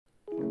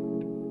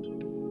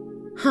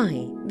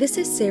Hi, this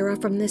is Sarah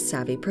from The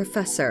Savvy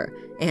Professor,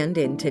 and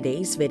in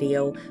today's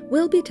video,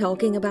 we'll be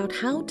talking about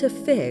how to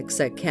fix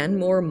a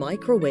Kenmore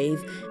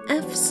microwave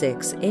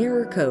F6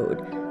 error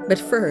code. But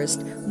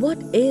first, what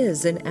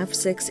is an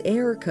F6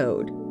 error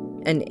code?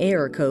 An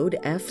error code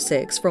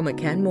F6 from a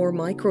Kenmore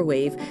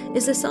microwave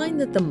is a sign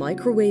that the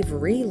microwave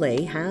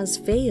relay has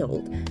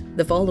failed.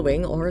 The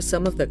following are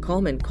some of the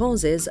common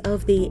causes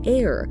of the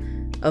error: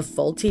 a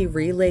faulty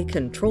relay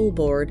control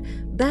board,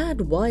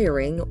 bad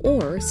wiring,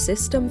 or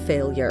system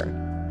failure.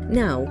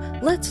 Now,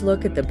 let's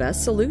look at the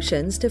best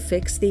solutions to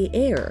fix the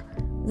error.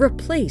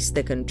 Replace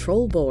the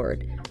control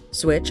board.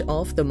 Switch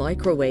off the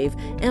microwave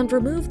and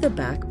remove the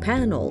back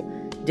panel.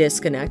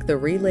 Disconnect the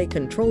relay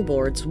control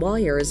board's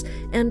wires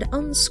and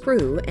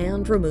unscrew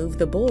and remove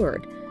the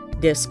board.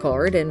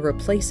 Discard and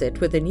replace it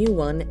with a new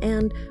one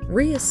and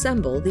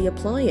reassemble the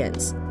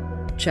appliance.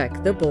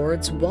 Check the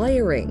board's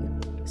wiring.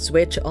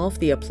 Switch off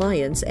the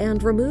appliance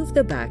and remove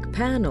the back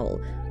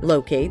panel.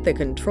 Locate the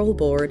control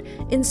board,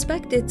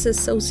 inspect its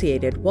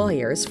associated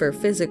wires for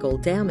physical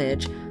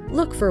damage,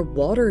 look for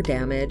water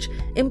damage,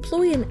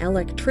 employ an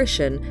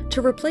electrician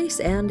to replace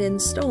and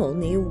install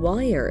new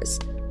wires.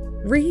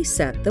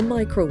 Reset the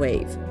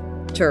microwave.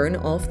 Turn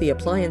off the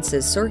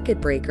appliance's circuit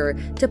breaker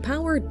to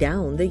power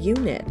down the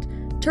unit.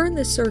 Turn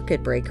the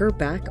circuit breaker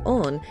back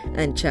on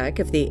and check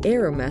if the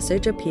error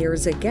message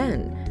appears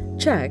again.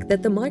 Check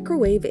that the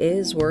microwave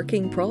is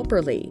working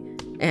properly.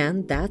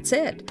 And that's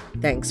it.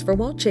 Thanks for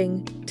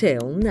watching.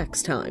 Till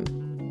next time.